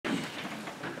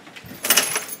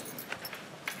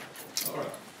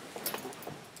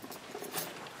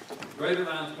Greater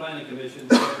Lowndes Planning Commission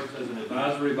serves as an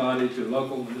advisory body to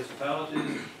local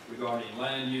municipalities regarding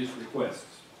land use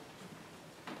requests.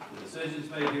 The decisions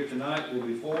made here tonight will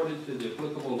be forwarded to the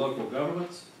applicable local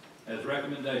governments as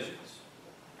recommendations.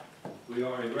 We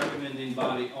are a recommending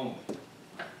body only.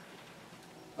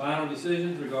 Final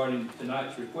decisions regarding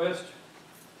tonight's request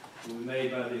will be made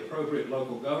by the appropriate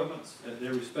local governments at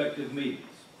their respective meetings.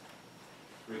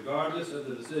 Regardless of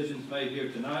the decisions made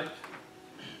here tonight,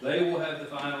 they will have the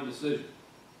final decision.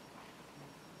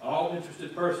 All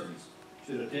interested persons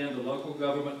should attend the local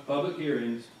government public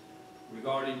hearings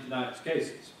regarding tonight's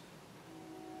cases.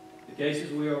 The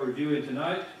cases we are reviewing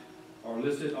tonight are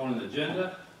listed on an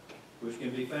agenda which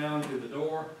can be found through the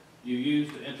door you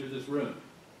used to enter this room.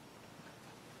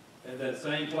 At that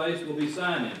same place will be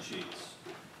sign-in sheets.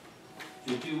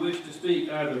 Should you wish to speak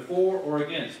either for or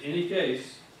against any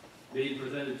case being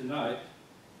presented tonight,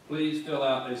 please fill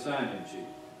out a sign-in sheet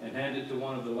and hand it to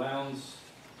one of the Lowndes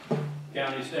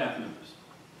County staff members.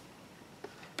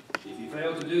 If you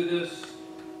fail to do this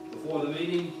before the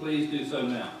meeting, please do so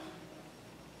now.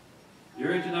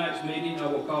 During tonight's meeting, I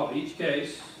will call each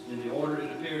case in the order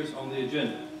it appears on the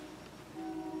agenda.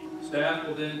 Staff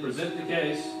will then present the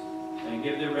case and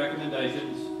give their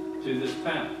recommendations to this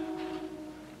panel.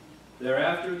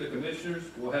 Thereafter, the commissioners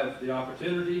will have the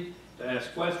opportunity to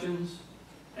ask questions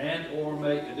and/or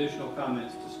make additional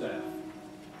comments to staff.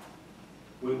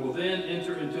 We will then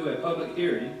enter into a public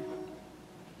hearing,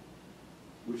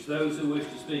 which those who wish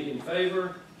to speak in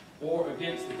favor or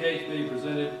against the case being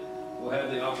presented will have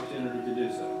the opportunity to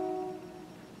do so.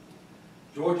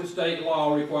 Georgia state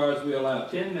law requires we allow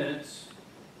 10 minutes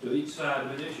to each side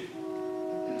of an issue.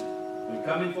 When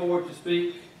coming forward to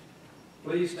speak,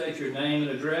 please state your name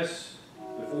and address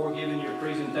before giving your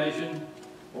presentation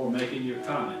or making your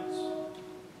comments.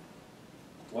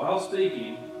 While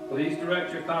speaking, please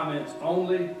direct your comments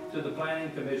only to the Planning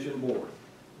Commission Board.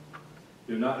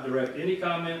 Do not direct any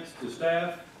comments to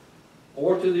staff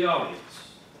or to the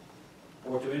audience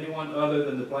or to anyone other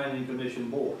than the Planning Commission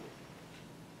Board.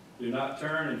 Do not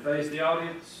turn and face the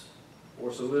audience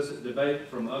or solicit debate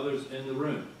from others in the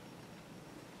room.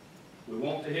 We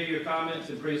want to hear your comments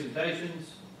and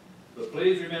presentations, but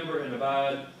please remember and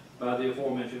abide by the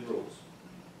aforementioned rules.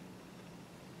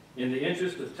 In the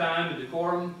interest of time and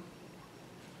decorum,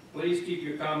 please keep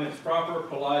your comments proper,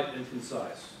 polite, and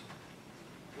concise.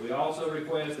 We also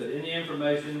request that any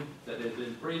information that has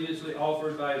been previously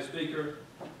offered by a speaker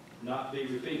not be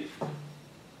repeated.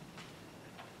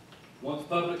 Once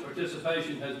public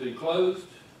participation has been closed,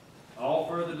 all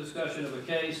further discussion of a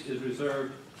case is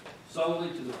reserved solely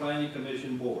to the Planning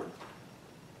Commission Board.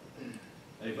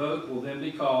 A vote will then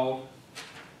be called,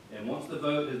 and once the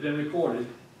vote has been recorded,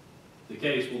 the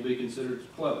case will be considered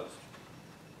closed.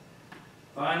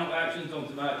 Final actions on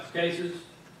tonight's cases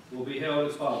will be held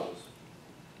as follows.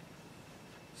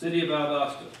 City of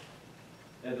Valdosta,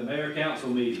 at the Mayor Council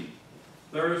meeting,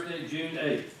 Thursday, June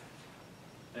 8th,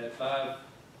 at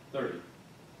 5:30.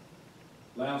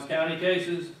 Lowndes County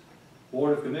cases,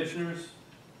 Board of Commissioners,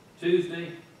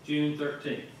 Tuesday, June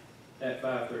 13th, at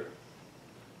 5:30.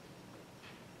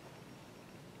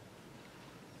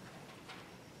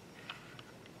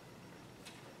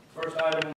 First item